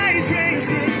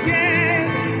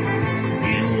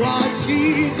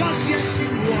Jesus, yes, you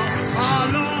are our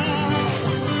Lord.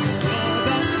 You're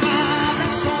the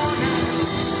Father, Son,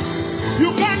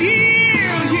 you can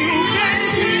heal, you can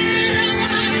heal.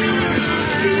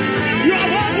 You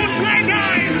have opened blind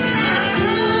eyes.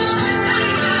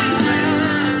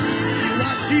 You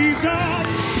are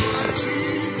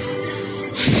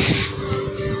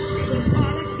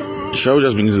Jesus. Shall we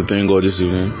just begin to thank God this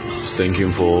evening? Just thank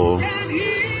Him for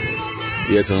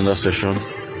yet another session.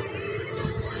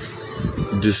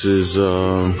 This is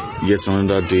yet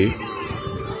another day.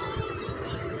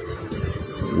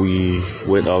 We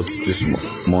went out this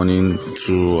morning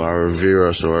to our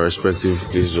various or our respective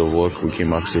places of work. We came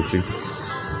back safely.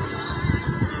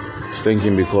 Just thank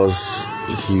Him because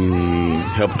He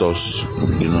helped us,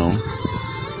 you know.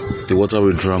 The water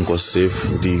we drank was safe.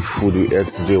 The food we ate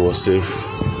today was safe.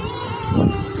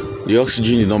 The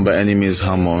oxygen did not by any means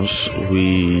harm us.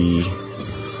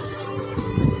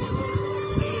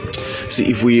 See,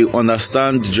 if we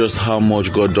understand just how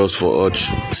much God does for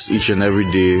us each and every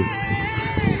day,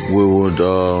 we would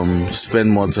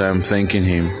spend more time thanking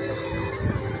Him.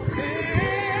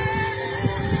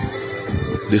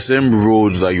 The same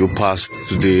roads that you passed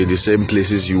today, the same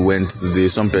places you went today,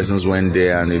 some persons went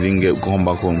there and they didn't come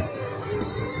back home.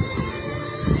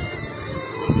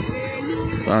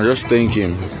 And just thank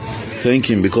Him. Thank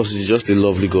Him because He's just a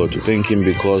lovely God. Thank Him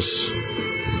because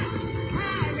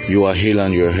you are healed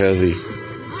and you are healthy.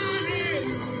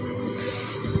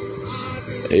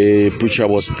 A preacher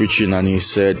was preaching and he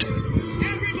said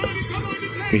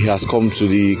he has come to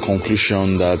the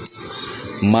conclusion that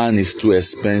man is too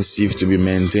expensive to be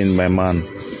maintained by man.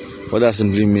 What that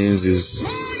simply means is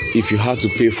if you had to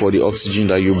pay for the oxygen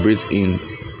that you breathe in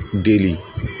daily,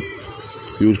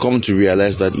 you would come to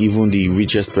realize that even the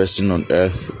richest person on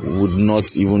earth would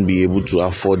not even be able to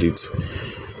afford it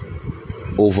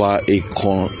over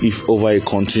a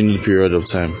continued period of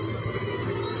time.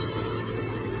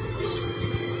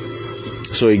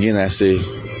 So again, I say,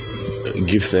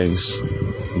 give thanks,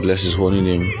 bless His holy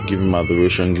name, give Him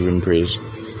adoration, give Him praise.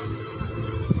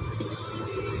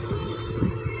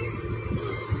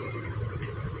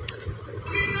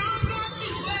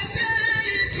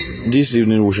 This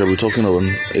evening we shall be talking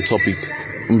on a topic.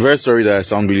 I'm very sorry that I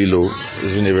sound really low.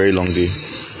 It's been a very long day.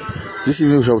 This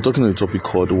evening we shall be talking on a topic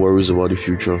called worries about the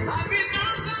future.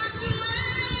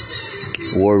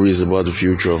 Worries about the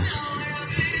future.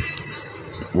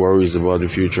 Worries about the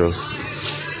future.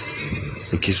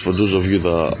 Because for those of you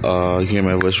that are hearing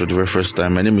my voice for the very first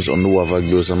time, my name is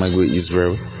Onuwabhagbe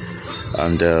Israel,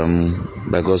 and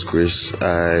by God's grace,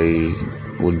 I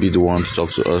would be the one to talk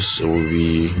to us. I will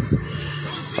be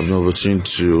have an opportunity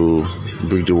to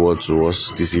bring the word to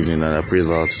us this evening, and I pray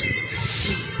that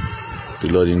the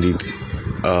Lord indeed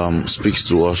speaks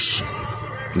to us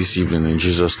this evening in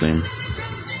Jesus' name.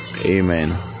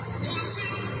 Amen.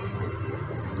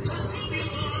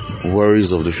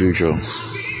 Worries of the future.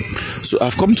 So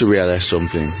I've come to realize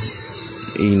something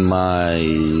in my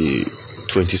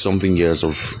 20-something years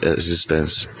of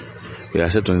existence. Yeah, I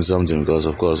said 20-something because,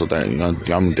 of course, I'm telling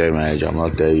you my age. I will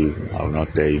not tell you.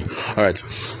 All right.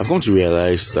 I've come to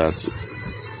realize that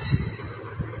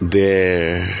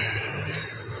the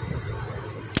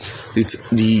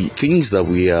things that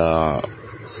we are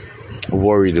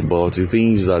worried about, the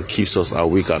things that keeps us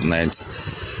awake at night,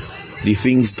 the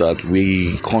things that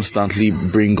we constantly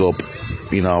bring up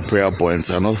in our prayer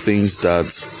points are not things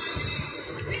that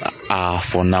are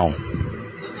for now.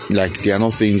 Like, they are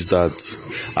not things that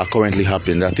are currently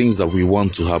happening. They are things that we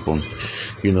want to happen,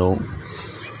 you know.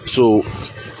 So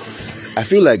I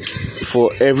feel like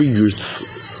for every youth,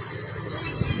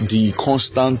 the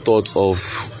constant thought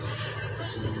of,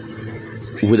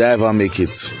 would I ever make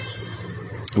it?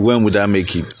 When would I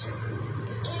make it?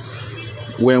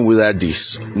 When would I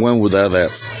this? When would I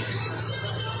that?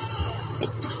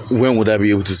 When would I be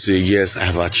able to say, yes, I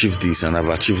have achieved this and I've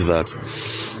achieved that?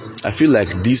 I feel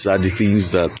like these are the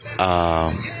things that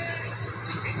are,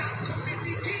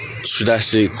 should I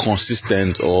say,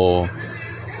 consistent, or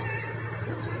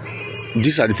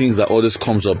these are the things that always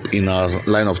comes up in our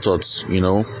line of thoughts, you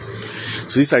know.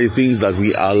 So these are the things that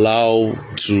we allow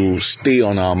to stay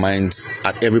on our minds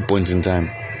at every point in time.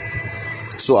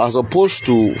 So as opposed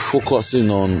to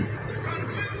focusing on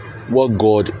what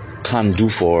God can do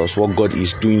for us, what God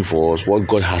is doing for us, what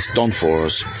God has done for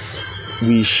us,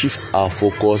 we shift our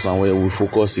focus and we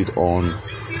focus it on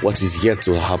what is yet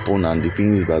to happen and the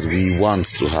things that we want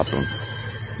to happen,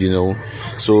 you know.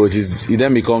 So it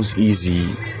then becomes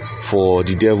easy for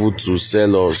the devil to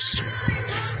sell us,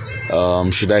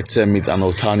 should I term it, an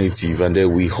alternative, and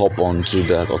then we hop onto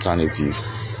that alternative.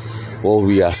 What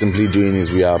we are simply doing is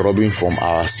we are robbing from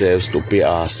ourselves to pay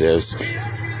ourselves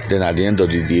then at the end of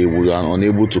the day we are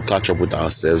unable to catch up with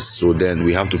ourselves, so then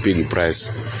we have to pay the price.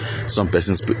 Some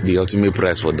persons, the ultimate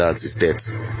price for that is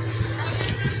death.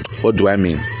 What do I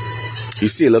mean? You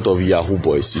see a lot of Yahoo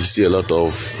boys, you see a lot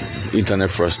of internet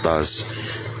fraudsters,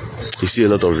 you see a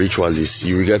lot of ritualists.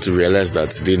 You get to realize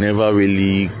that they never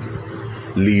really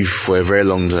live for a very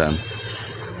long time.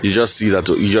 You just hear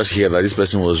that this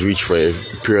person was rich for a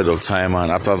period of time,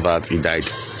 and after that he died.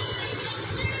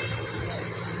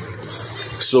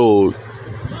 So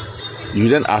you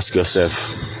then ask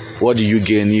yourself, what do you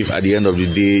gain if at the end of the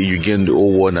day you gain the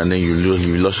whole world and then you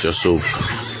lost your soul?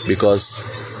 Because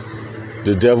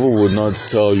the devil would not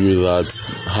tell you that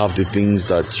half the things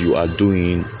that you are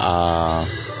doing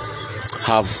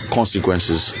have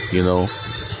consequences, you know.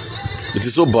 It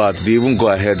is so bad they even go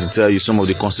ahead to tell you some of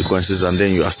the consequences, and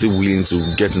then you are still willing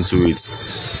to get into it,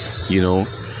 you know.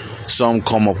 Some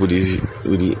come up with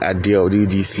the idea or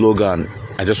the slogan,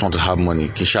 I just want to have money,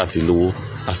 Kishati Lowo,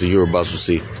 as the Yorubas would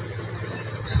say.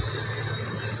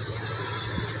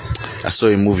 I saw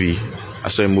a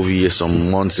movie some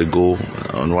months ago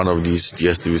on one of these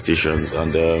DSTV stations,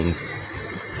 and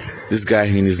this guy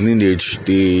in his lineage,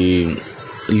 they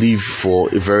live for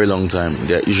a very long time.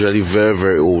 They're usually very,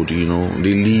 very old, you know.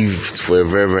 They live for a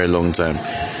very, very long time,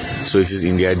 so it is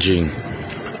in their gene.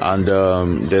 And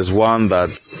there's one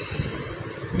that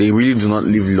they really do not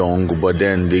live long, but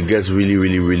then they get really,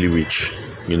 really, really rich,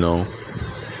 you know.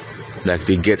 Like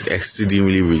they get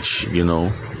exceedingly rich, you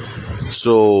know.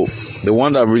 So the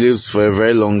one that lives for a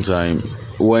very long time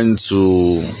went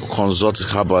to consult a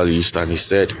herbalist, and he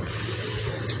said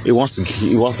he wants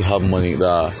to have money.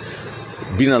 That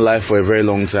being alive for a very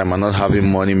long time and not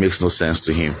having money makes no sense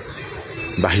to him,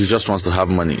 but he just wants to have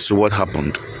money. So what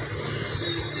happened?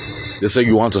 They said,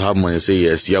 you want to have money? Say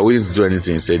yes. You are willing to do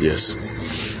anything? He said yes.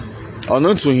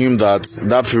 Unknown to him that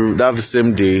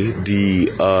same day, the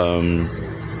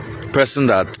person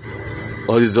that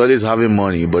is always having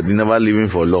money but never living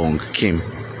for long came.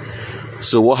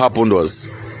 So what happened was,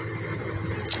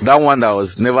 that one that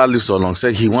was never lived so long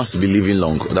said he wants to be living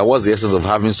long. That was the essence of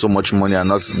having so much money and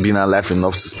not being alive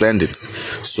enough to spend it.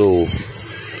 So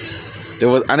there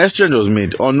was an exchange was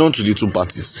made unknown to the two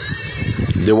parties.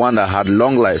 The one that had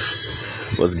long life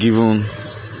was given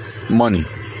money,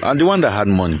 and the one that had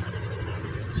money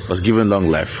was given long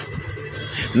life.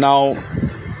 Now,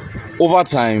 over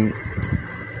time,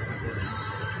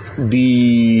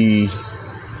 the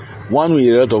one with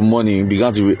a lot of money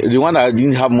the one that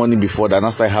didn't have money before, that now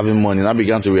started having money, now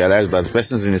began to realize that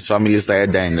persons in his family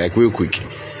started dying like real quick.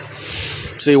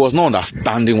 So he was not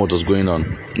understanding what was going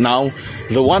on. Now,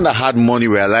 the one that had money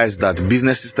realized that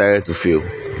businesses started to fail.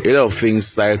 A lot of things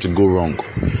started to go wrong.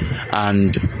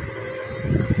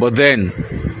 But then,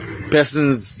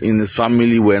 persons in his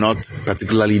family were not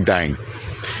particularly dying.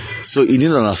 So he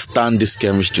didn't understand this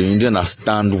chemistry. He didn't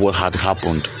understand what had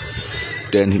happened.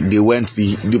 Then they went,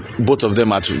 both of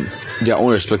them at their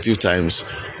own respective times,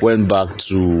 went back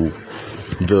to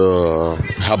the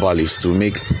herbalist to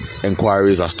make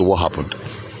inquiries as to what happened.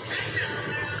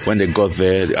 When they got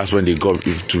there, that's when they got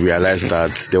to realize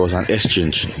that there was an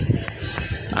exchange.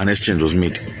 An exchange was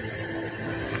made.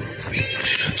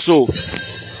 So,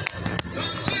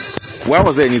 why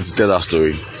was there a need to tell that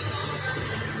story?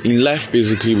 In life,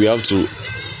 basically, we have to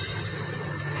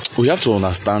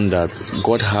understand that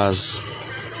God has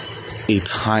a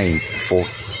time for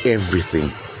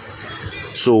everything.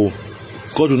 So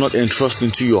God will not entrust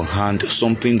into your hand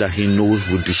something that he knows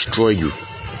will destroy you.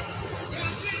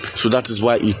 So that is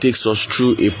why he takes us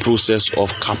through a process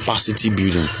of capacity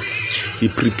building. He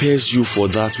prepares you for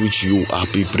that which you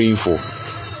have been praying for.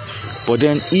 But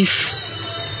then if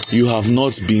you have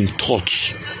not been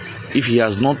taught, if he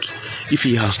has not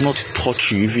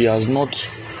taught you, if he has not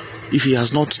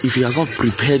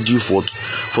prepared you for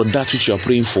that which you are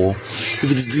praying for, if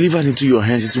it is delivered into your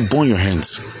hands, it will burn your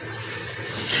hands.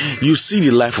 You see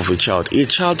the life of a child. A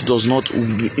child does not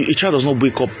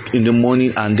wake up in the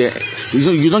morning and then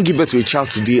you don't give birth to a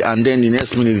child today and then the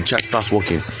next minute the child starts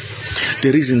walking.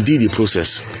 There is indeed a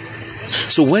process.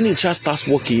 So when a child starts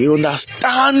walking, he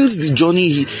understands the journey,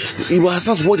 he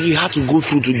understands what he had to go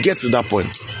through to get to that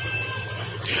point.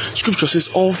 Scripture says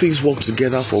all things work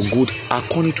together for good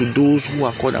according to those who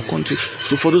are called according to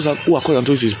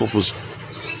his purpose.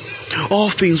 All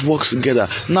things work together.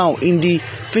 Now, in the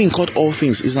thing called all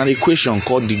things is an equation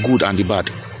called the good and the bad.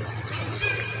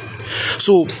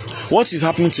 So what is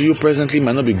happening to you presently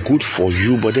might not be good for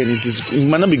you, but then it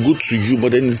might not be good to you,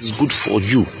 but then it is good for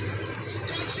you.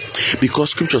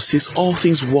 Because scripture says all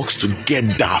things work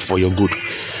together for your good.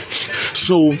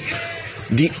 So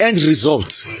the end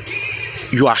result,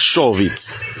 you are sure of it.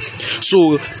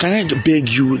 So can I beg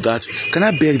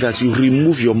that you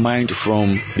remove your mind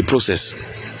from the process?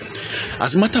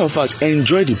 As a matter of fact,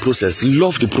 enjoy the process,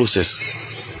 love the process.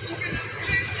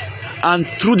 And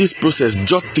through this process,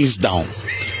 jot things down.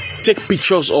 Take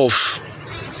pictures of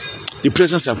the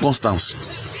present circumstance.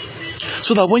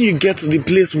 So that when you get to the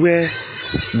place where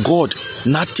God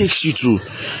now takes you to,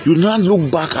 you now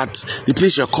look back at the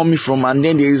place you're coming from, and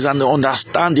then there is an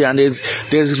understanding, and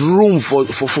there's room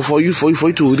for you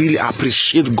to really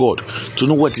appreciate God, to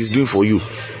know what He's doing for you.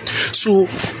 So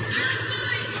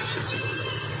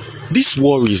these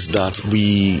worries that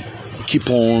we keep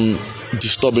on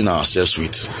disturbing ourselves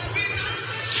with,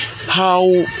 how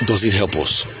does it help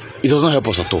us? It doesn't help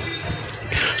us at all.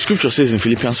 Scripture says in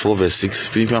Philippians 4 verse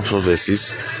 6,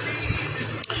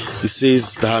 it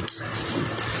says that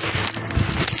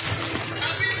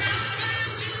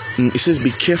it says,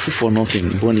 be careful for nothing,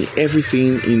 but in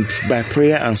everything by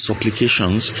prayer and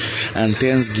supplications and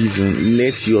thanksgiving,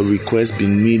 let your requests be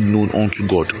made known unto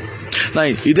God. Now,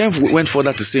 he then went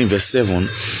further to say in verse 7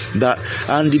 that,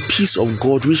 and the peace of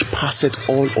God which passeth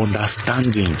all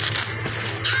understanding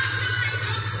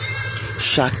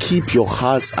shall keep your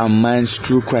hearts and minds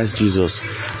through Christ Jesus.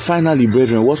 Finally,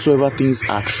 brethren, whatsoever things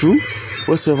are true,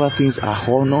 whatsoever things are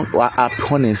honored or are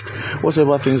honest,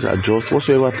 whatsoever things are just,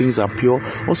 whatsoever things are pure,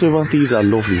 whatsoever things are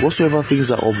lovely, whatsoever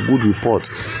things are of good report,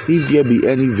 if there be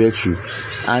any virtue,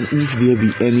 and if there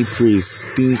be any praise,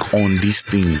 think on these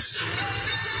things.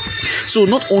 So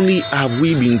not only have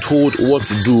we been told what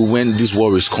to do when these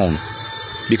worries come,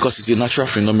 because it's a natural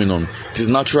phenomenon. It is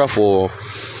natural for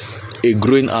a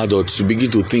growing adult to begin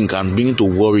to think and begin to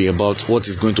worry about what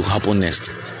is going to happen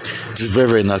next. It is very,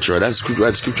 very natural. That's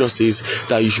scripture says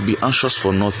that you should be anxious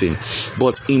for nothing,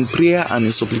 but in prayer and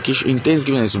in supplication, in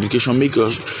thanksgiving and supplication,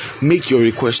 make your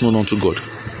request known unto God.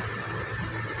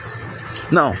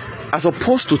 Now, as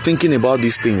opposed to thinking about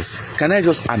these things, can I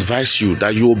just advise you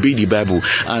that you obey the Bible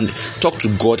and talk to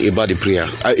God about the prayer,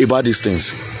 about these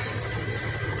things?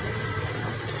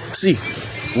 See,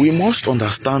 we must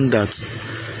understand that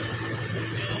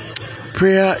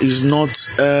prayer is not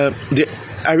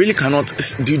I really cannot,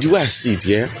 the way I see it,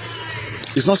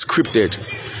 it's not scripted.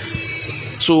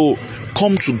 So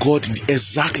come to God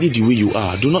exactly the way you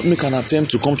are. Do not make an attempt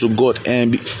to come to God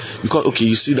because okay,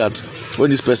 you see that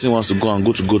when this person wants to go and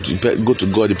go to God,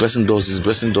 the person does this, the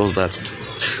person does that.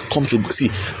 Come to see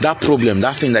that problem,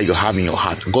 that thing that you have in your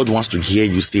heart. God wants to hear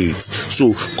you say it.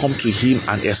 So come to Him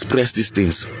and express these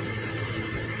things.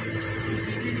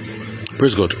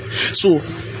 Praise God. So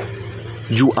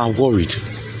you are worried.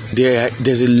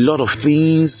 There's a lot of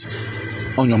things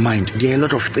on your mind. There are a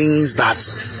lot of things that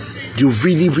you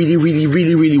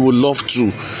really would love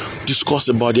to discuss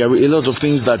about. There are a lot of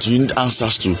things that you need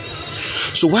answers to.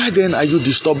 So why then are you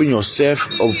disturbing yourself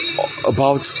with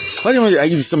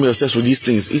these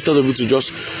things, instead of you to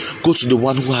just go to the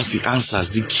one who has the answers,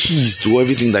 the keys to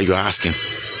everything that you're asking?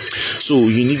 So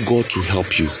you need God to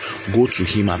help you. Go to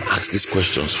Him and ask these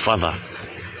questions. Father,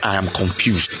 I am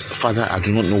confused. Father, I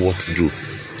do not know what to do.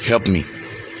 Help me.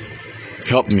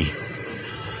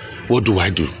 What do I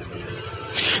do?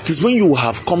 It is when you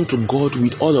have come to God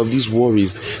with all of these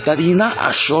worries that He now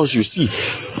assures you, see,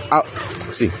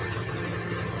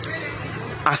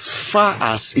 as far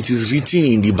as it is written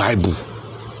in the Bible,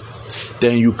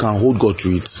 then you can hold God to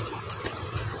it.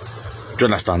 Do you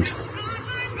understand?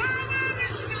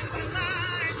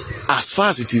 As far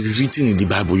as it is written in the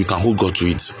Bible, you can hold God to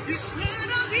it.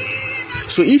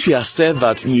 So if He has said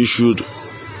that you should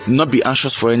not be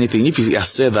anxious for anything, if He has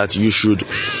said that you should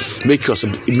make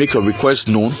your request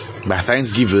known by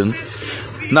thanksgiving,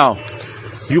 now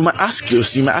you might ask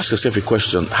yourself a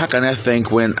question: how can I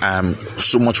thank when I'm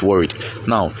so much worried?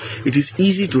 Now, it is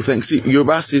easy to thank. See,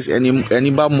 Yoruba says what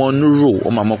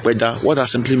that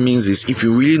simply means is, if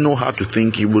you really know how to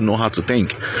think, you will know how to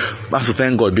thank. That's to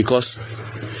thank God, because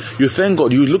you thank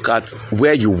God, you look at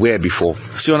where you were before.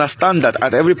 So you understand that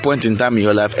at every point in time in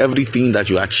your life, everything that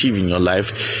you achieve in your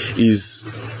life is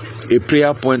a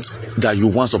prayer point that you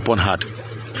once upon had.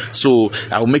 So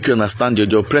I will make you understand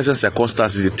that your present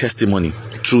circumstance is a testimony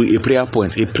through a prayer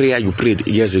point, a prayer you prayed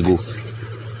years ago.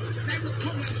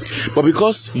 But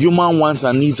because human wants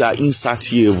and needs are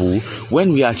insatiable,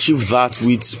 when we achieve that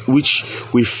which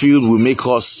we feel will make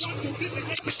us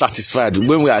satisfied,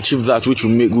 when we achieve that which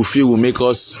we feel will make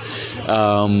us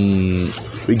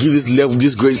we give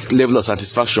this great level of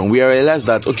satisfaction, we realize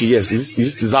that, okay, yes,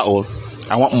 is that all?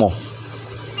 I want more.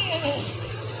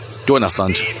 Do you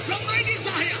understand?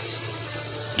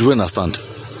 Do you understand?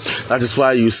 That is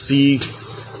why you see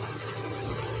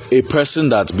a person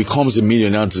that becomes a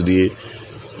millionaire today,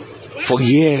 For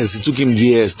years, it took him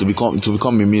years to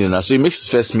become a millionaire. So he makes his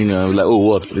first million, and we're like, oh,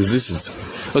 what is this?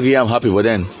 Okay, yeah, I'm happy, but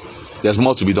then there's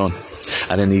more to be done.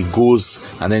 And then he goes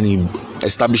and then he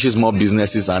establishes more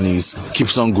businesses and he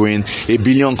keeps on growing. $1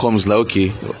 billion comes, like,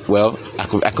 okay, well,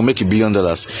 I can make $1 billion.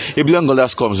 $1 billion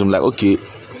comes, I'm like, okay,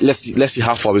 let's see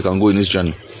how far we can go in this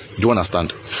journey. Do you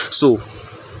understand? So,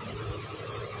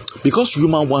 because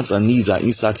human wants and needs are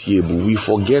insatiable, we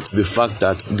forget the fact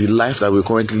that the life that we're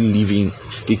currently living,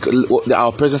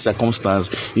 our present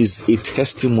circumstance, is a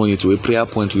testimony to a prayer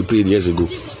point we prayed years ago.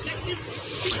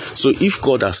 So if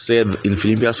God has said in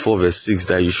Philippians 4 verse 6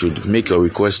 that you should make your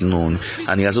request known,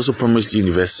 and he has also promised you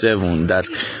in verse 7 that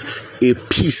a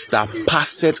peace that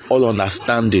passeth all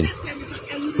understanding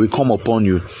will come upon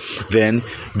you, then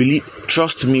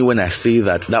trust me when I say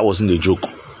that wasn't a joke.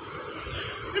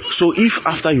 So if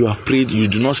after you have prayed you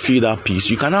do not feel that peace,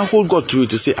 you can now hold God to it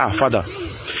to say, Father,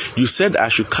 you said I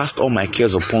should cast all my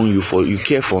cares upon you, for you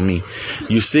care for me.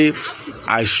 You say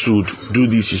I should do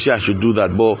this, you say I should do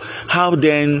that, but how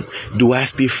then do I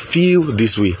still feel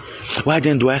this way? Why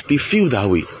then do I still feel that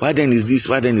way? Why then is this?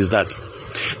 Why then is that?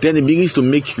 Then it begins to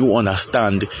make you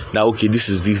understand that, okay, this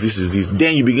is this.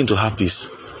 Then you begin to have peace.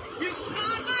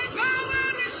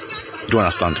 Do you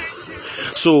understand?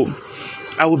 So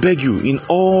I will beg you, in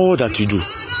all that you do,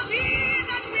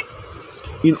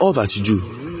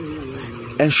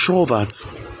 ensure that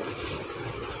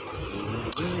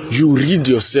you rid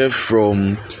yourself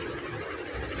from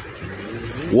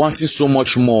wanting so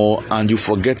much more and you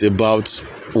forget about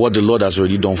what the Lord has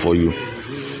already done for you.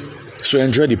 So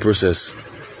enjoy the process.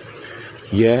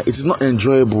 Yeah, it is not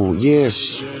enjoyable,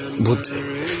 yes, but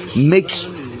make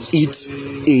it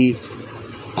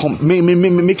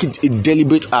a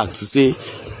deliberate act to say,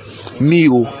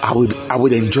 I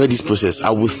would enjoy this process. I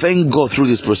will thank God through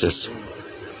this process.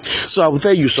 So I will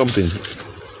tell you something.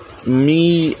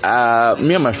 Me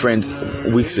and my friend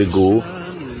weeks ago,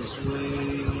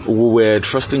 we were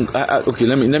trusting. Okay,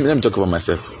 let me talk about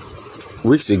myself.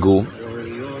 Weeks ago,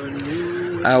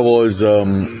 I was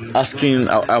asking.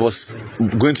 I was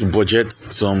going to budget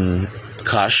some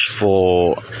cash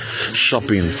for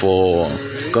shopping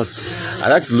because I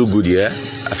like to look good. Yeah,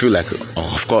 I feel like,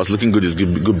 of course, looking good is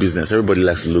good business. Everybody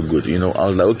likes to look good. I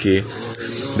was like, okay,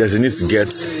 there's a need to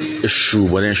get a shoe,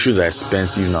 but then shoes are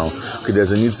expensive now. Okay,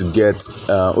 there's a need to get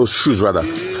shoes rather.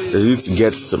 There's a need to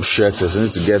get some shirts. There's a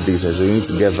need to get this. There's a need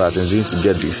to get that. There's a need to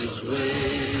get this.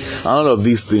 And all of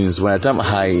these things, by the time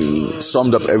I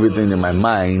summed up everything in my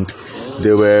mind,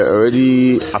 they were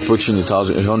already approaching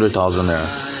 100,000 naira.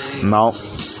 Now,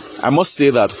 I must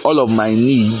say that all of my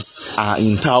needs are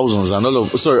in thousands, and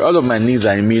all of my needs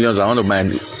are in millions, and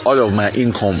all of my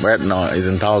income right now is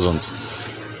in thousands.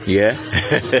 Yeah.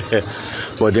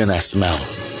 But then I smile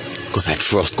because I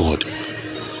trust God.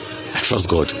 I trust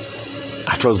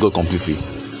God completely.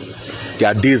 There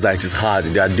are days that it is hard.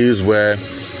 There are days where,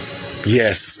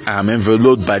 yes, I am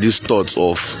enveloped by these thoughts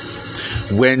of,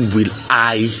 when will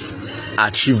I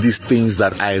achieve these things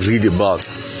that I read about?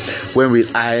 When will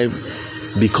I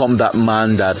become that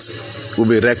man that will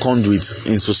be reckoned with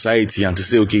in society, and to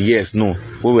say, okay, yes, no,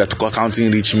 when we are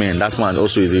counting rich men, that man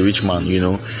also is a rich man,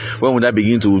 When will I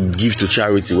begin to give to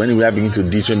charity? When will I begin to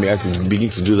this? When will I begin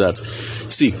to do that?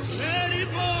 See,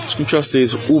 Scripture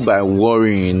says, who by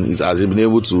worrying has been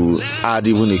able to add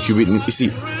even a cubit. You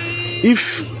see,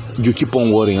 if you keep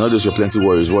on worrying, all those your plenty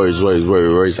worries,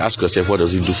 ask yourself, what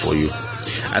does it do for you?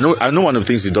 I know one of the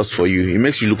things it does for you. It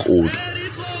makes you look old.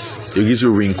 It gives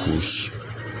you wrinkles.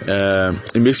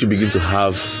 It makes you begin to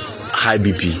have high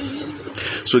BP.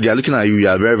 So they are looking at you, you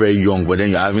are very, very young, but then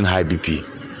you're having high BP.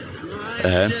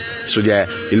 So there are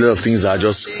a lot of things that are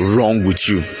just wrong with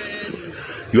you.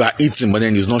 You are eating, but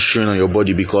then it's not showing on your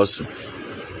body, because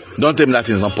don't tell me that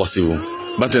is not possible.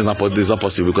 But it's not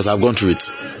possible, because I've gone through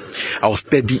it. I was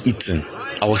steady eating,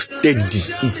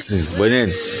 but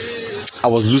then I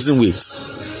was losing weight.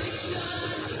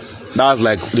 That was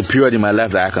like the period in my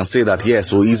life that I can say that,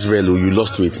 yes, Israel, you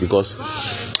lost weight, because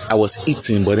I was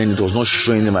eating, but then it was not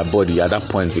showing in my body at that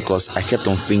point, because I kept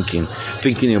on thinking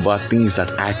about things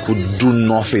that I could do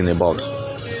nothing about.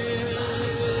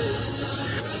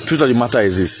 Truth of the matter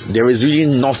is this: there is really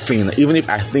nothing. Even if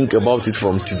I think about it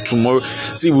from tomorrow,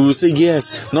 see, we will say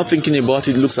yes. Not thinking about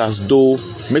it makes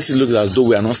it look as though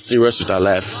we are not serious with our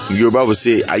life. Yoruba will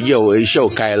say, "Aye o ishe o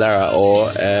kai lara,"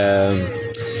 or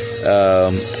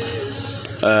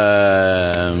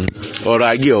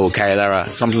 "Aye o kai lara,"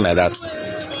 something like that.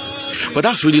 But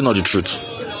that's really not the truth.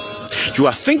 You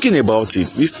are thinking about it.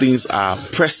 These things are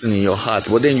pressing in your heart,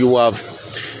 but then you have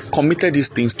committed these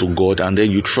things to God, and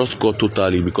then you trust God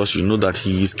totally, because you know that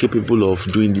He is capable of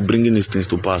bringing these things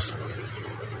to pass.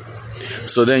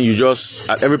 So then you just,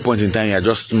 at every point in time, you're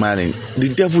just smiling. The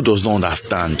devil does not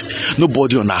understand.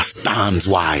 Nobody understands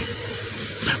why.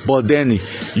 But then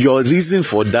your reason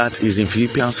for that is in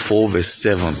Philippians 4 verse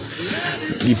 7.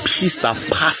 The peace that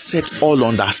passeth all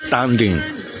understanding.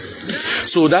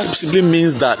 So that simply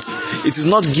means that it is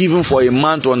not given for a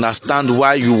man to understand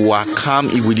why you are calm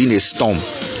within a storm.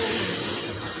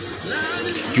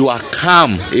 You are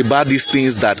calm about these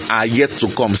things that are yet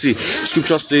to come. See,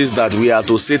 scripture says that we are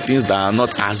to say things that are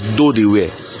not as though they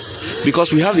were.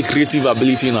 Because we have the creative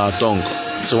ability in our tongue.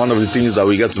 So one of the things that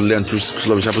we get to learn through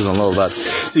School of Chapters and all of that.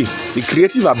 See, the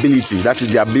creative ability, that is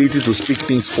the ability to speak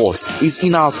things forth, is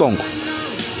in our tongue.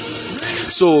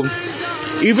 So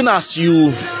even as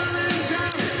you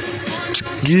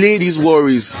lay these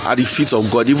worries at the feet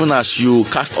of God, even as you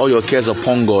cast all your cares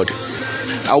upon God,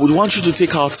 I would want you to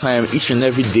take out time each and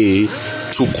every day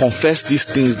to confess these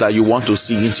things that you want to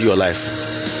see into your life.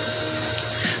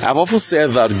 I've often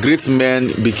said that great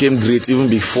men became great even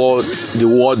before the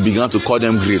world began to call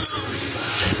them great.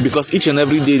 Because each and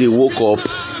every day they woke up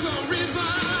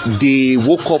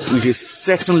with a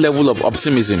certain level of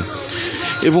optimism.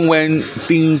 Even when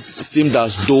things seemed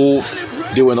as though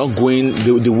they were not going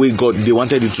the way they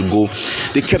wanted it to go,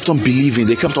 they kept on believing,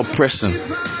 they kept on pressing.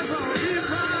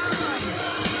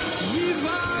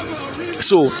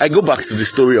 So I go back to the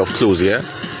story of clothes, yeah?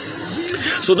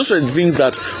 So those were the things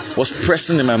that was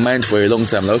pressing in my mind for a long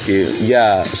time. Like, okay,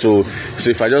 yeah, so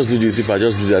if I just do this, if I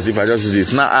just do that, if I just do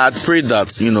this. Now I had prayed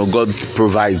that, God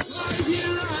provides.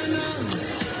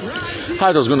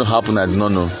 How it was going to happen, I did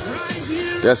not know.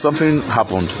 There's something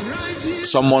happened.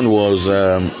 Someone was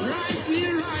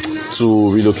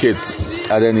to relocate,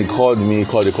 and then he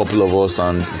called a couple of us,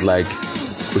 and it's like,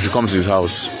 we should come to his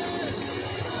house.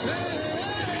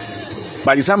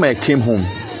 By the time I came home,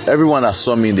 everyone that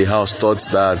saw me in the house thought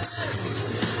that.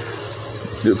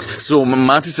 So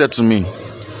my auntie said to me,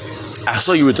 I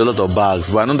saw you with a lot of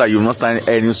bags, but I know that you're not starting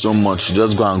earning so much. You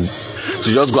just go and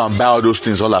buy all those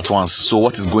things all at once. So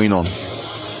what is going on?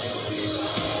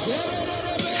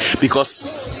 Because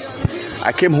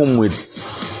I came home with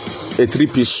a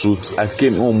 3-piece suit. I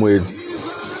came home with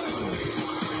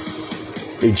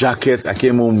a jacket. I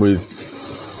came home with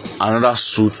another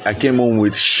suit. I came home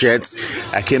with shirts.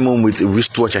 I came home with a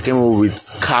wristwatch. I came home with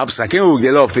caps. I came home with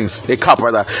a lot of things. A cap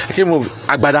rather. I came home with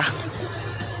agbada.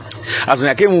 As in,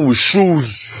 I came home with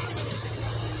shoes.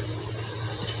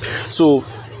 So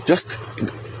just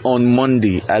on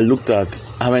Monday, I looked at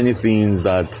how many things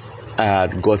that I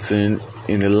had gotten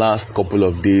in the last couple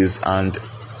of days, and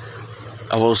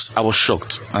I was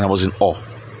shocked and I was in awe.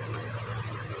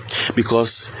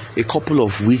 Because a couple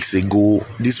of weeks ago,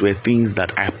 these were things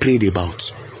that I prayed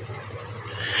about.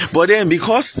 But then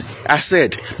because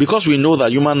we know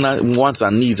that human wants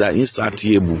and needs are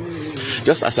insatiable,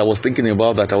 just as I was thinking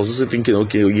about that, I was also thinking,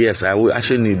 okay, yes, I will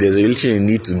actually need, there's actually a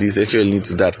need to this, actually a need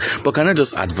to that. But can I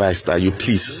just advise that you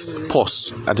please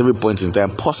pause at every point in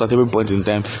time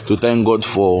to thank God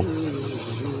for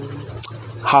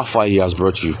how far He has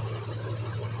brought you.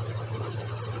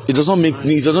 It does not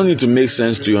need to make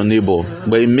sense to your neighbor,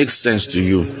 but it makes sense to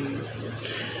you.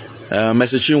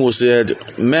 Mr. Chinwo said,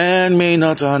 "Man may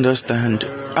not understand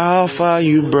how far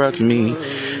you brought me.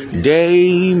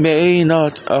 They may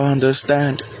not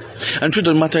understand." And truth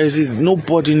of the matter is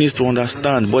nobody needs to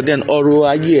understand. But then, what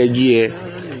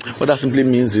that simply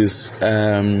means is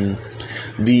the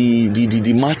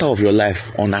matter of your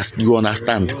life. You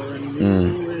understand.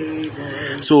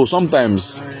 So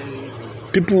sometimes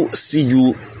people see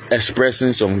you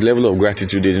expressing some level of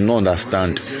gratitude they do not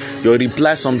understand. Your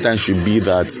reply sometimes should be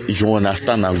that you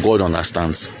understand and God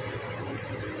understands.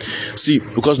 See,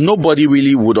 because nobody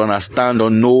really would understand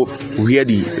or know where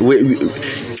the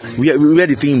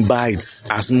thing bites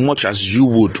as much as you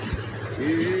would.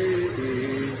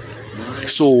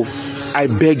 So I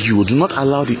beg you, do not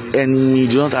allow the enemy,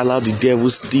 do not allow the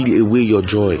devil steal away your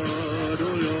joy.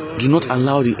 Do not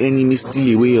allow the enemy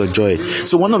steal away your joy.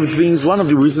 So one of the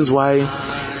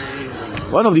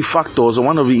factors, or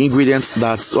one of the ingredients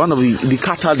the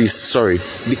catalyst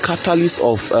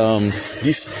of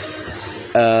this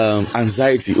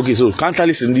anxiety. Okay, so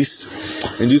catalyst in this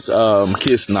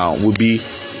case now would be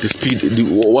the speed,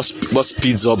 what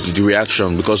speeds up the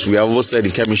reaction, because we have also said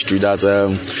in chemistry that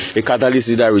a catalyst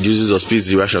either reduces or speeds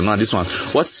the reaction. Now this one,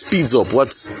 what speeds up,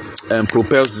 what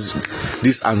propels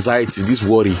this anxiety, this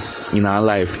worry in our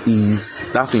life is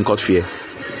that thing called fear.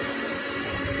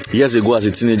 Years ago, as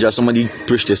a teenager, somebody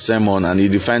preached a sermon and he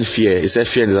defined fear. He said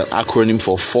fear is an acronym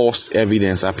for false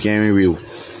evidence appearing real.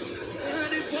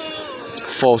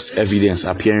 False evidence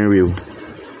appearing real.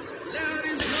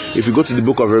 If you go to the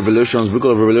book of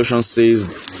Revelation says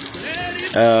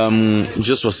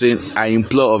just for saying, I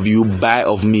implore of you, buy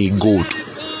of me gold.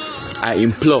 I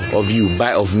implore of you,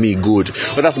 buy of me gold.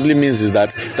 What that simply means is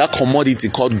that commodity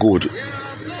called gold,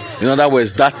 in other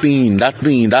words, that thing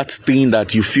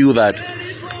that you feel that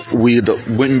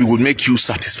would make you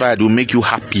satisfied, will make you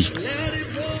happy,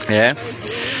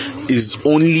 is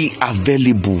only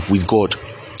available with God.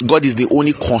 God is the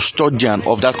only custodian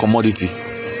of that commodity.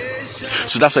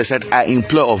 So that's why I said, I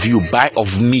implore of you, buy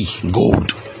of me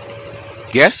gold.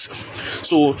 Yes?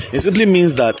 So it simply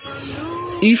means that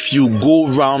if you go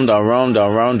round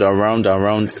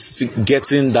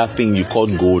getting that thing you call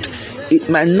gold,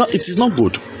 it is not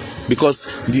good, because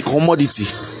the commodity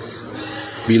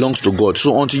belongs to God.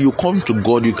 So until you come to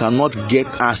God, you cannot gain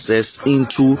access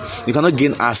to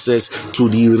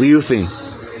the real thing.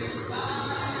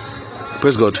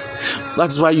 Praise God.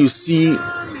 That's why you see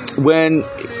when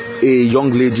a young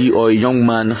lady or a young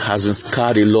man has been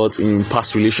scarred a lot in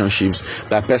past relationships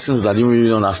by persons that didn't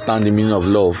really understand the meaning of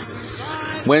love,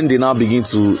 when they now begin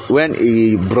to, when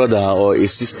a brother or a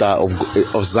sister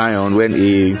of Zion, when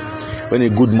a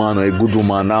good man or a good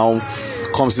woman now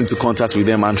comes into contact with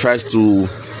them and tries to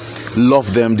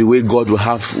love them the way God will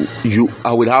have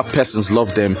persons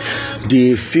love them,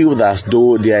 they feel as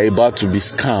though they are about to be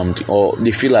scammed, or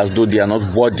they feel as though they are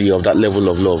not worthy of that level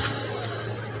of love.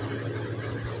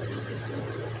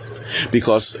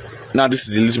 Because now this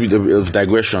is a little bit of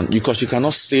digression, because you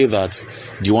cannot say that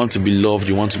you want to be loved,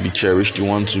 you want to be cherished, you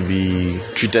want to be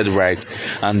treated right,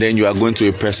 and then you are going to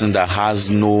a person that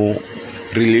has no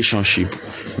relationship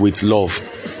with love.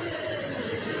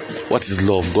 What is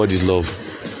love? God is love.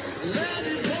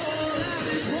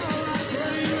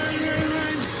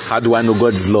 How do I know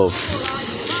God is love?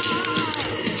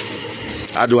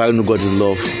 How do I know God is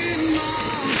love?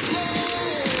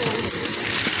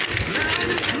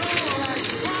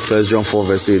 First John 4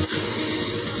 verse 8.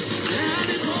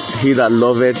 He that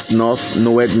loveth not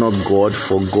knoweth not God,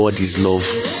 for God is love.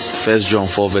 First John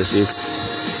 4 verse 8.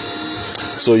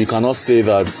 So you cannot say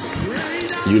that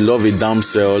you love a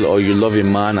damsel or you love a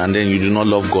man and then you do not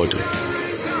love God,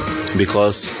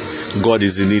 because God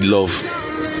is indeed love.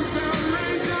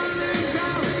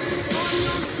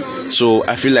 So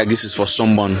I feel like this is for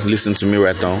someone listening to me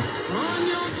right now.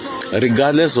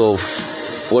 Regardless of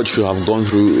what you have gone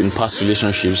through in past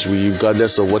relationships,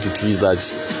 regardless of what it is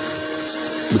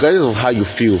regardless of how you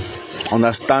feel,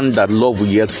 understand that love will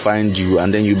yet find you,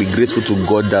 and then you'll be grateful to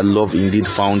God that love indeed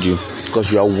found you,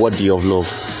 because you are worthy of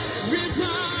love.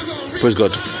 Praise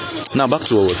God. Now back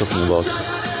to what we're talking about.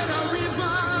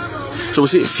 So we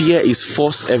say fear is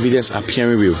false evidence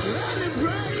appearing real.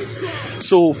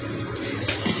 So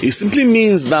it simply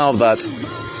means now that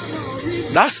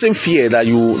same fear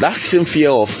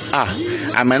of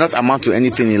I might not amount to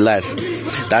anything in life,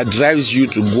 that drives you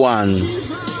to go and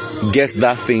get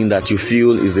that thing that you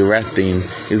feel is the right thing,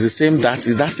 is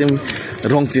that same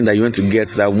wrong thing that you want to get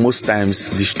that most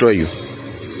times destroy you.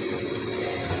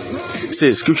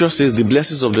 Scripture says, the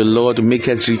blessings of the Lord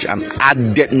maketh rich and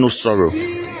addeth no sorrow.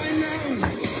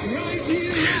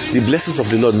 The blessings of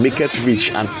the Lord maketh rich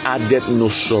and addeth no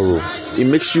sorrow. It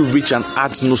makes you rich and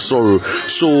adds no sorrow.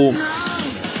 So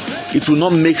it will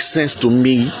not make sense to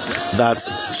me that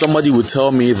somebody will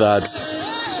tell me that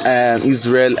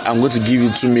Israel, I'm going to give you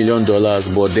 $2 million,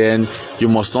 but then you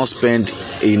must not spend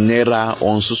a naira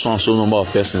on so and so number of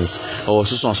persons, or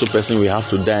so and so person will have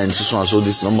to die, and so and so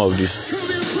this number of this.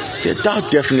 That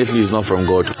definitely is not from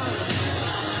God.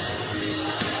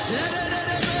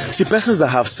 See, persons that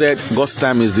have said God's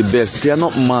time is the best, they are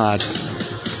not mad.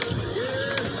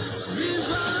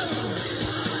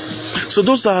 So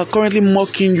those that are currently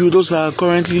mocking you, those that are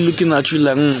currently looking at you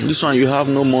like, this one you have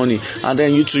no money, and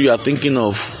then you too, you are thinking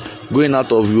of going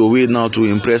out of your way now to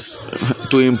impress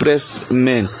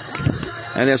men,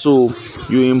 and then so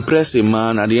you impress a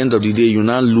man, at the end of the day you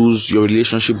now lose your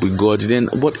relationship with God. Then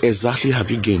what exactly have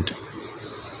you gained?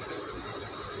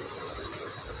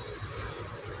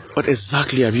 What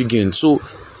exactly have you gained? So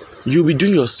you'll be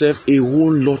doing yourself a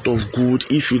whole lot of good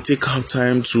if you take out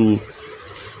time to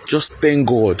just thank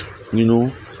God.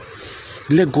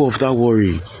 Let go of that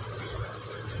worry.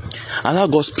 Allow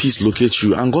God's peace locate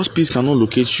you, and God's peace cannot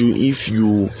locate you if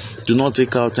you do not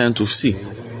take out time to see.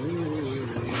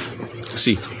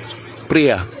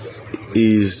 Prayer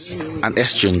is an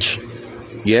exchange.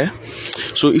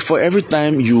 So if for every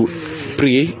time you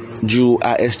pray, you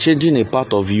are exchanging a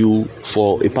part of you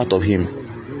for a part of Him.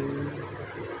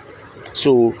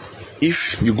 So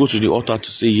if you go to the altar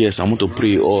to say, yes, I want to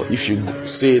pray, or if you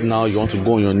say now you want to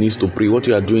go on your knees to pray, what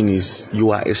you are doing is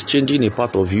you are exchanging a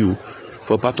part of you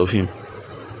for a part of Him.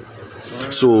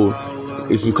 So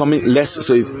it's becoming less.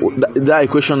 So it's, that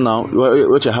equation now,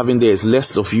 what you're having there is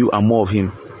less of you and more of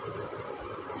him.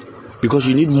 Because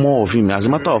you need more of him. As a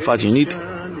matter of fact, you need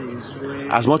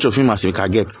as much of him as you can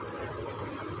get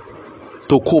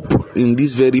to cope in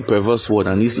this very perverse world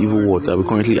and this evil world that we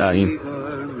currently are in.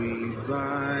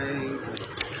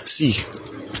 See,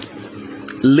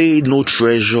 lay no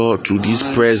treasure to this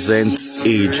present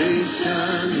age.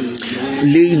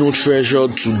 Lay no treasure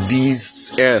to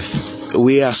this earth.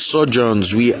 We are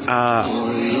sojourners. We are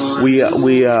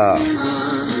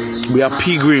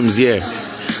pilgrims here.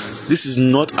 This is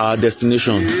not our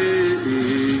destination.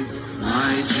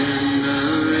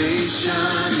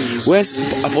 Whereas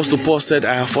Apostle Paul said,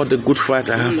 I have fought the good fight,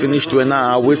 I have finished well,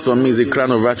 now awaits for me is a crown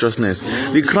of righteousness.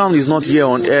 The crown is not here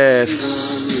on earth.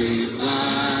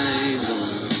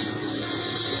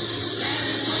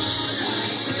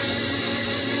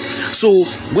 So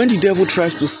when the devil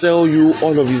tries to sell you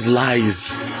all of his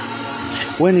lies,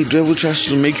 when the devil tries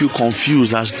to make you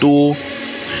confused as though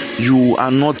you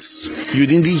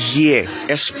didn't hear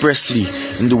expressly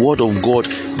in the word of God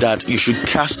that you should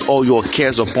cast all your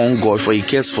cares upon God, for he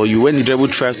cares for you. When the devil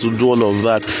tries to do all of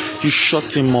that, you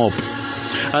shut him up.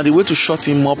 And the way to shut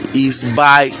him up is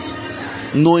by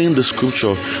knowing the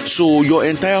scripture. So your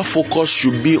entire focus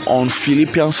should be on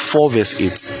Philippians 4 verse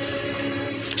 8.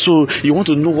 So you want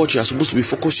to know what you are supposed to be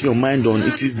focusing your mind on.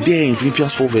 It is there in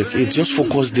Philippians 4 verse 8. Just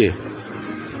focus there.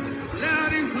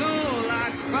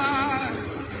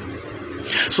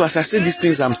 So as I say these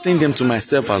things, I'm saying them to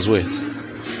myself as well.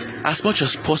 As much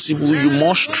as possible, you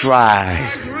must try.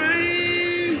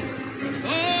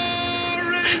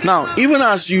 Now, even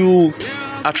as you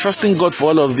are trusting God for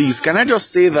all of these, can I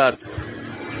just say that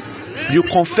you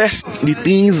confess the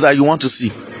things that you want to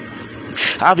see?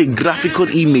 Have a graphical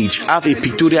image, have a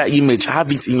pictorial image,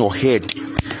 have it in your head.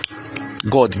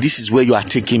 God, this is where you are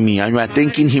taking me, and you are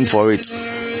thanking him for it.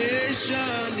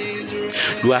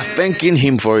 You are thanking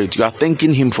him for it. You are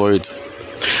thanking him for it.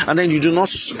 And then you do not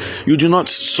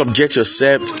subject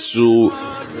yourself to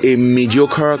a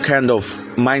mediocre kind of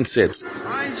mindset.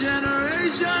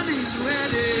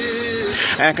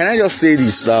 And can I just say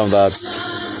this now, that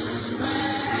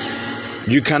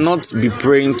you cannot be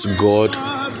praying to God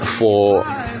for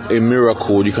a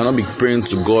miracle. You cannot be praying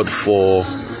to God for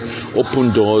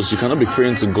open doors. You cannot be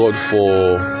praying to God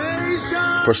for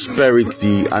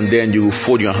prosperity and then you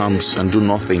fold your arms and do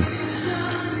nothing.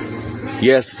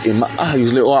 Yes,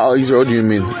 Israel, what do you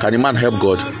mean? Can a man help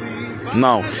God?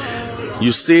 Now,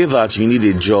 you say that you need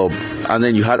a job, and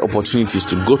then you had opportunities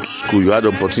to go to school, you had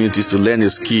opportunities to learn a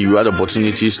skill, you had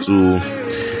opportunities to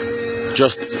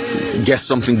just get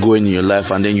something going in your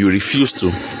life, and then you refuse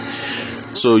to.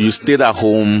 So you stayed at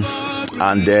home,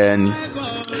 and then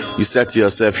you said to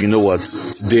yourself, you know what,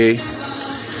 today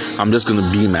I'm just going to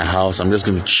be in my house, I'm just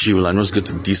going to chill, I'm just going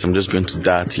to this, I'm just going to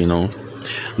that, you know.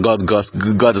 God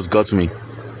has got me.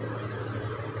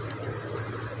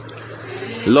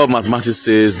 The law of mathematics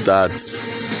says that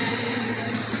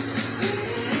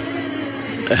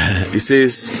it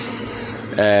says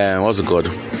what's it called?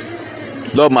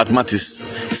 Law of mathematics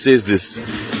says this: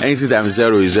 anything times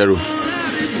 0 is 0.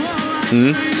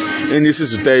 And this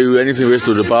is to tell you anything raised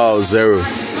to the power of 0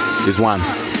 is 1.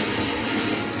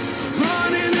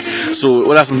 So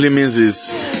what that simply means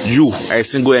is you are a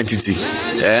single entity.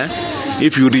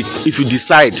 If you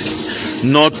decide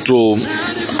not to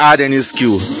add any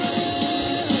skill,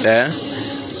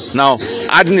 now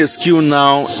adding a skill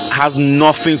now has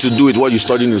nothing to do with what you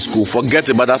studied in school. Forget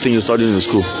about that thing you studied in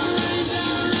school.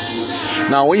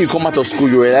 Now when you come out of school,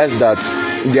 you realize that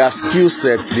there are skill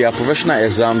sets, there are professional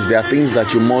exams, there are things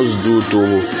that you must do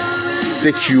to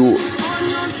take you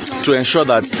to ensure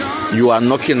that you are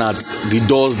knocking at the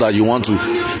doors that you want to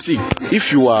see.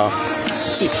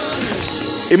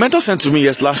 A mentor sent to me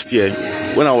last year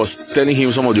when I was telling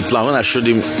him some of the plans, when I showed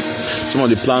him some of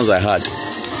the plans I had.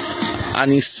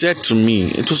 And he said to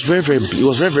me, it was very,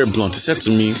 very blunt. He said to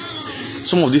me,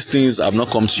 some of these things have not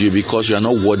come to you because you are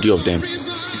not worthy of them.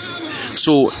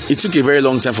 So it took a very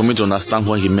long time for me to understand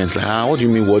what he meant. Like, what do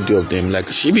you mean worthy of them? Like,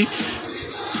 Shibi,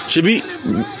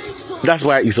 that's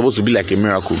why it's supposed to be like a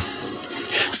miracle.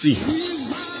 See,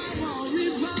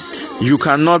 you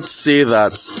cannot say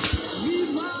that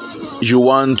you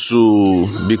want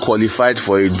to be qualified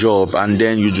for a job and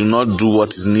then you do not do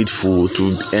what is needful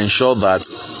to ensure that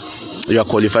you are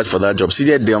qualified for that job. See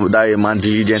that a man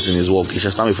diligent in his work, he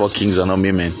shall stand before kings and not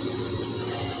mere men.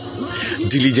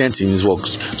 Diligent in his work.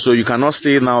 So you cannot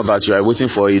say now that you are waiting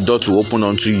for a door to open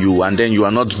unto you and then you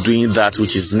are not doing that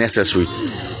which is necessary.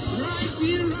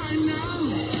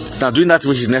 Now, doing that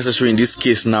which is necessary in this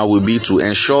case now will be to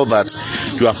ensure that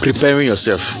you are preparing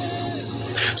yourself.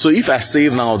 So if I say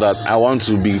now that I want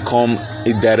to become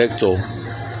a director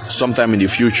sometime in the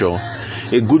future,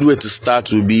 a good way to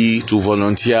start will be to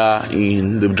volunteer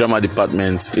in the drama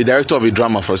department. A director of a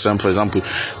drama, for example,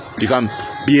 you can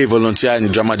be a volunteer in the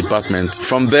drama department.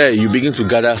 From there, you begin to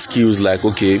gather skills like,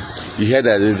 okay, you hear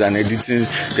that there's an editing,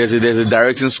 there's a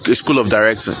directing school of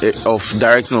directing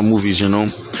of movies.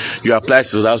 You apply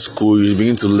to that school, you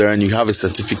begin to learn, you have a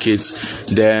certificate,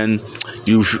 then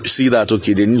you see that,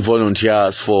 okay, they need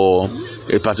volunteers for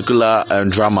a particular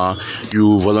drama.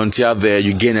 You volunteer there,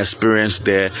 you gain experience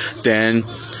there, then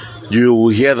you will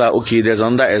hear that, okay, there's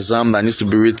another exam that needs to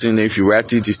be written. If you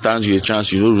write it, it stands you a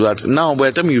chance. You know that. Now,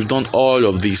 by the time you've done all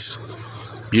of this,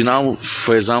 you now,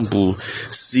 for example,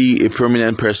 see a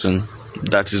prominent person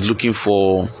that is looking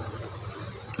for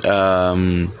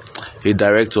a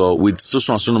director with so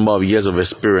and so number of years of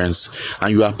experience,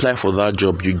 and you apply for that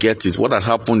job, you get it. What has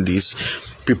happened is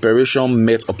preparation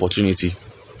met opportunity.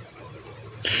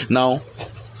 Now,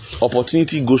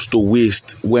 opportunity goes to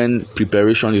waste when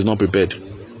preparation is not prepared.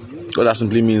 What that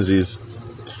simply means is,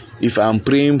 if I'm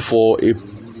praying for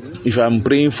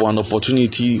an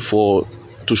opportunity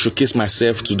to showcase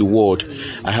myself to the world,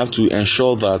 I have to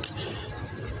ensure that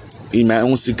in my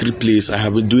own secret place, I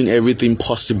have been doing everything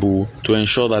possible to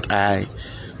ensure that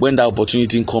when that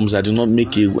opportunity comes, I do not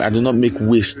make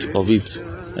waste of it.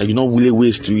 I do not really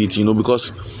waste to it,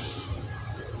 because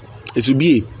it will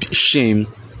be a shame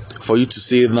for you to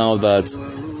say now that,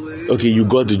 okay, you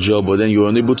got the job, but then you're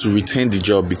unable to retain the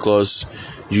job because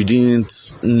you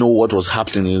didn't know what was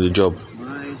happening in the job.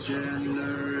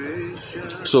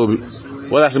 So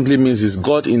what that simply means is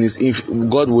God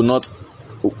will not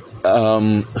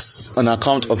on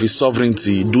account of his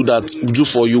sovereignty do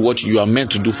for you what you are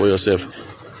meant to do for yourself.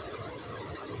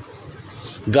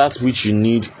 That which you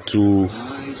need to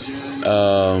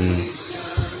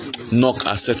knock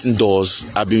at certain doors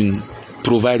have been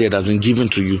provided, has been given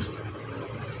to you.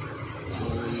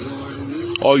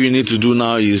 All you need to do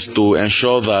now is to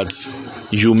ensure that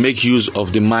you make use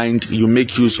of the mind, you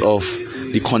make use of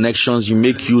the connections, you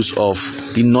make use of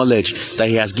the knowledge that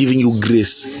he has given you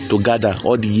grace to gather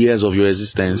all the years of your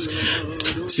existence.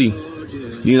 See,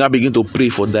 you now begin to pray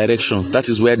for direction. That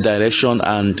is where direction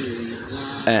and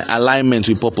alignment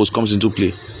with purpose comes into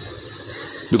play.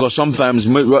 Because sometimes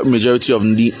what majority of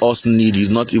us need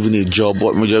is not even a job.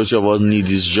 What majority of us need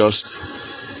is just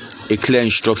a clear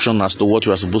instruction as to what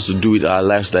we are supposed to do with our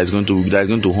lives that is going to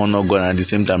honor God and at the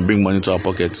same time bring money to our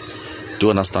pockets. Do you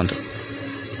understand?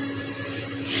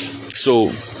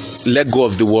 So let go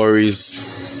of the worries,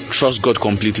 trust God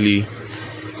completely,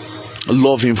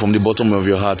 love him from the bottom of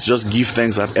your heart. Just give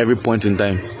thanks at every point in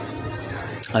time.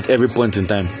 At every point in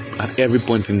time. At every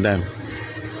point in time.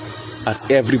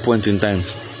 At every point in time.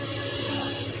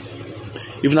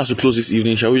 Even as we close this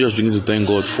evening, shall we just begin to thank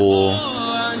God for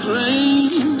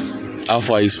how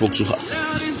far he spoke to her,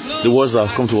 the words that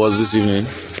have come to us this evening?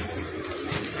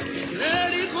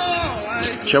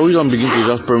 Shall we not begin to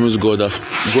just promise God that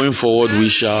going forward we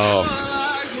shall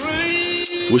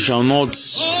not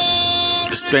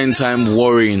spend time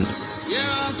worrying.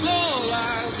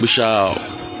 We shall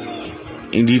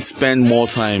indeed spend more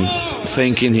time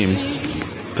thanking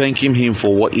him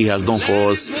for what he has done for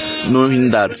us,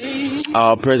 knowing that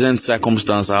our present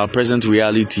circumstance, our present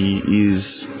reality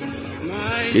is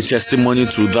a testimony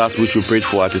to that which we prayed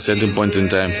for at a certain point in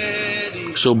time.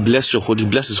 So bless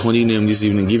his holy name this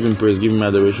evening. Give him praise, give him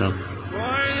adoration.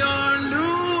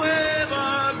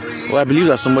 Oh, I believe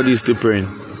that somebody is still praying.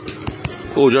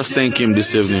 Oh, just thank him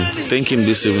this evening. Thank him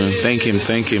this evening. Thank him.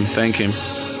 Thank him. Thank him.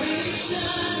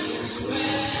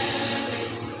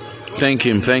 Thank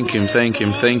him. Thank him. Thank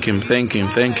him. Thank him. Thank him.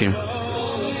 Thank him.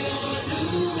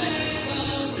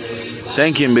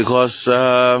 Thank him because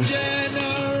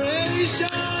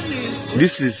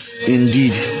this is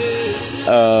indeed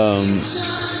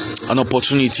an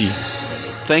opportunity.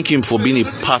 Thank him for being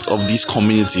a part of this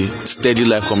community, Steady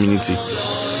Life community.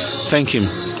 Thank him.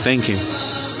 Thank him.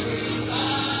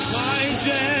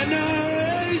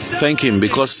 Thank him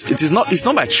because it's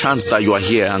not by chance that you are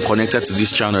here and connected to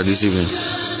this channel this evening.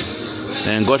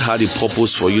 And God had a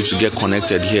purpose for you to get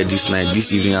connected here this night,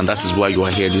 this evening, and that is why you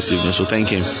are here this evening. So thank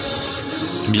him.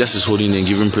 Bless his holy name,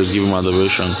 give him praise, give him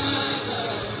adoration.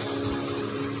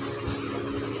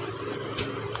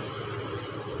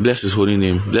 Bless his holy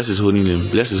name, bless his holy name,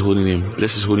 bless his holy name,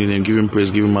 bless his holy name, give him praise,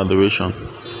 give him adoration.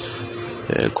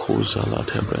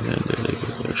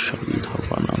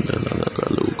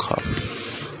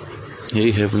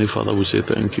 Hey, Heavenly Father, we say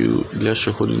thank you. Bless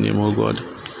your holy name, oh God.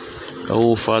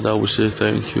 Oh Father, we say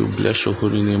thank you. Bless your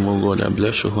holy name, oh God. I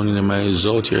bless your holy name. I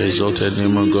exalt your exalted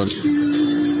name, oh God.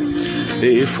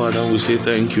 Hey, Father, we say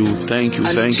thank you, thank you,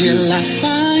 thank you.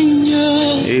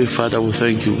 Hey, Father, we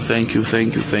thank you, thank you,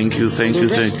 thank you, thank you, thank you,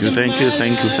 thank you, thank you,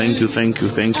 thank you, thank you, thank you,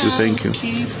 thank you, thank you.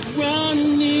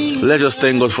 Let us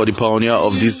thank God for the pioneer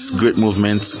of this great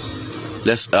movement.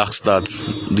 Let's ask that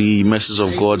the mercies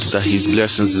of God, that His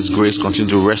blessings, His grace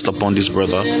continue to rest upon this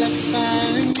brother.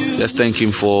 Let's thank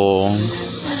Him for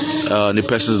the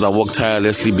persons that work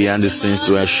tirelessly behind the scenes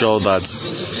to ensure that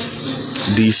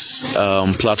this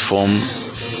platform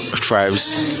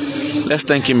thrives. Let's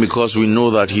thank Him because we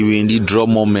know that He will indeed draw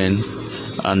more men,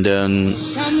 and then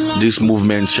this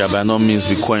movement shall by no means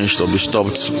be quenched or be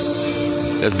stopped.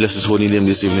 Let's bless His holy name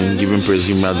this evening. Give Him praise,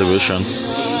 give Him adoration.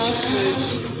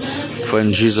 For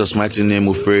in Jesus' mighty name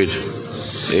we've prayed.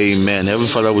 Amen. Heavenly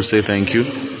Father, we say thank you.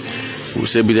 We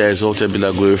say be thou exalted, be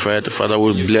thou glorified. Father,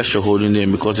 we bless your holy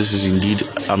name because this is indeed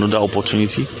another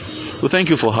opportunity. We thank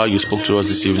you for how you spoke to us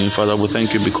this evening. Father, we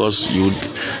thank you because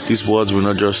these words will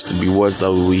not just be words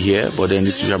that we will hear, but then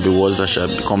these shall be words that shall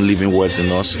become living words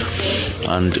in us,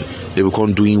 and they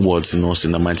become doing words in us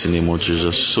in the mighty name of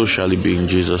Jesus. So shall it be in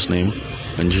Jesus' name.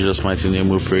 In Jesus' mighty name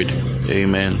we prayed.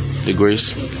 Amen. The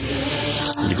grace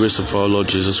of our Lord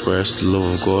Jesus Christ, the love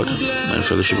of God, and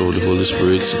fellowship of the Holy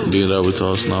Spirit be there with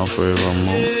us now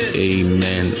forevermore.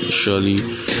 Amen. Surely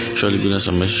goodness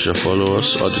and mercy shall follow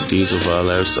us all the days of our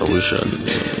lives, and we shall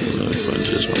in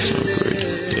Jesus' mighty name pray.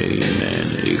 Amen.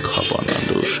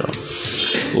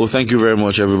 Well, thank you very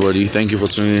much, everybody. Thank you for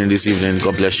tuning in this evening.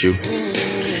 God bless you.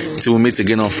 Till we meet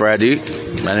again on Friday.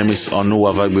 My name is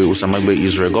Onuwabhagbe, Onuwabhagbe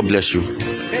Israel. God bless you.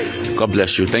 God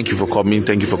bless you. Thank you for coming.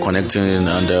 Thank you for connecting.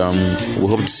 And we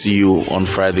hope to see you on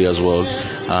Friday as well.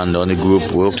 And on the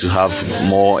group, we hope to have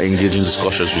more engaging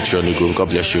discussions with you on the group. God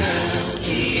bless you.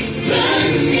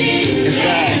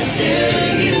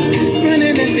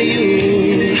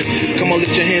 Come on,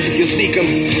 lift your hands if you seek Him.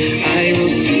 I will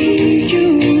seek